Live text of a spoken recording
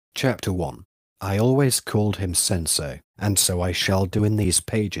Chapter 1. I always called him Sensei, and so I shall do in these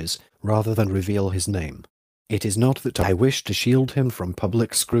pages, rather than reveal his name. It is not that I wish to shield him from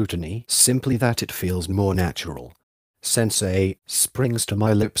public scrutiny, simply that it feels more natural. Sensei springs to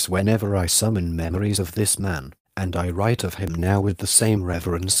my lips whenever I summon memories of this man, and I write of him now with the same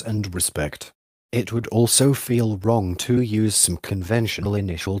reverence and respect. It would also feel wrong to use some conventional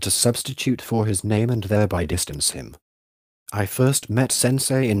initial to substitute for his name and thereby distance him. I first met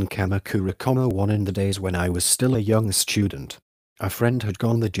Sensei in Kamakura, 1 in the days when I was still a young student. A friend had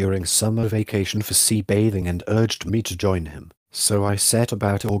gone there during summer vacation for sea bathing and urged me to join him, so I set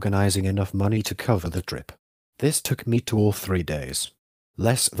about organizing enough money to cover the trip. This took me 2 or 3 days.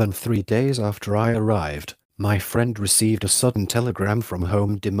 Less than 3 days after I arrived, my friend received a sudden telegram from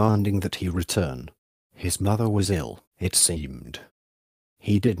home demanding that he return. His mother was ill, it seemed.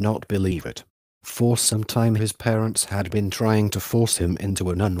 He did not believe it. For some time his parents had been trying to force him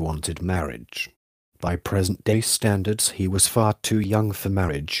into an unwanted marriage. By present-day standards he was far too young for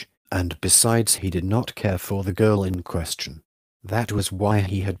marriage, and besides he did not care for the girl in question. That was why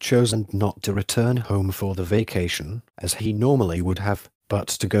he had chosen not to return home for the vacation, as he normally would have, but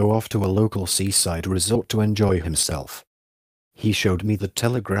to go off to a local seaside resort to enjoy himself. He showed me the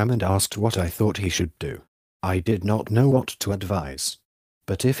telegram and asked what I thought he should do. I did not know what to advise.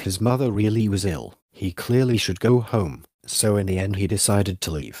 But if his mother really was ill, he clearly should go home, so in the end he decided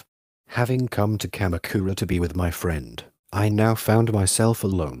to leave. Having come to Kamakura to be with my friend, I now found myself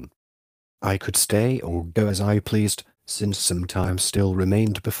alone. I could stay or go as I pleased, since some time still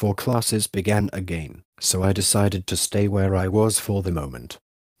remained before classes began again, so I decided to stay where I was for the moment.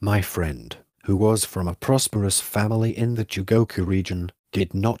 My friend, who was from a prosperous family in the Chugoku region,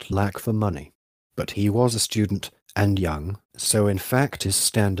 did not lack for money. But he was a student, and young, so in fact his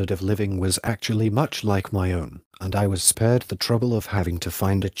standard of living was actually much like my own, and I was spared the trouble of having to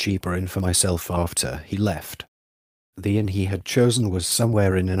find a cheaper inn for myself after he left. The inn he had chosen was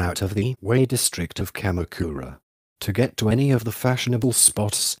somewhere in and out of the way district of Kamakura. To get to any of the fashionable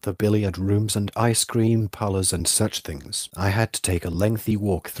spots, the billiard rooms and ice cream parlors and such things, I had to take a lengthy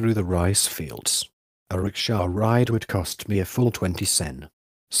walk through the rice fields. A rickshaw ride would cost me a full 20 sen.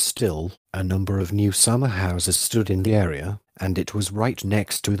 Still, a number of new summer houses stood in the area, and it was right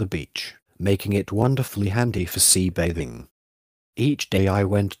next to the beach, making it wonderfully handy for sea bathing. Each day I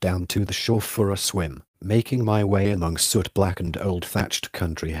went down to the shore for a swim, making my way among soot-blackened old thatched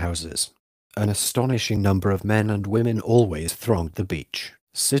country houses. An astonishing number of men and women always thronged the beach,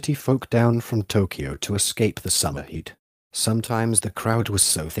 city folk down from Tokyo to escape the summer heat. Sometimes the crowd was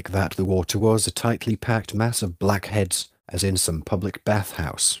so thick that the water was a tightly packed mass of blackheads, as in some public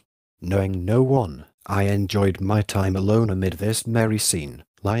bathhouse. Knowing no one, I enjoyed my time alone amid this merry scene,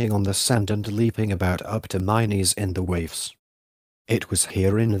 lying on the sand and leaping about up to my knees in the waves. It was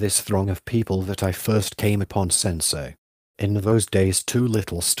here in this throng of people that I first came upon Sensei. In those days 2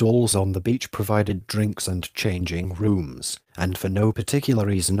 little stalls on the beach provided drinks and changing rooms, and for no particular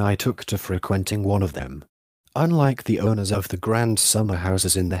reason I took to frequenting one of them. Unlike the owners of the grand summer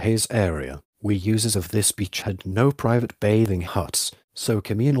houses in the Hayes area, we users of this beach had no private bathing huts, so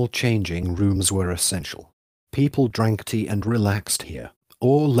communal changing rooms were essential. People drank tea and relaxed here,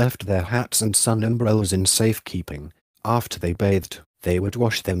 or left their hats and sun umbrellas in safekeeping. After they bathed, they would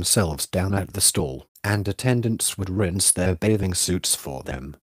wash themselves down at the stall, and attendants would rinse their bathing suits for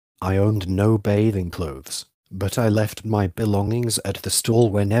them. I owned no bathing clothes, but I left my belongings at the stall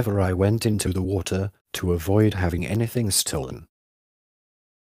whenever I went into the water, to avoid having anything stolen.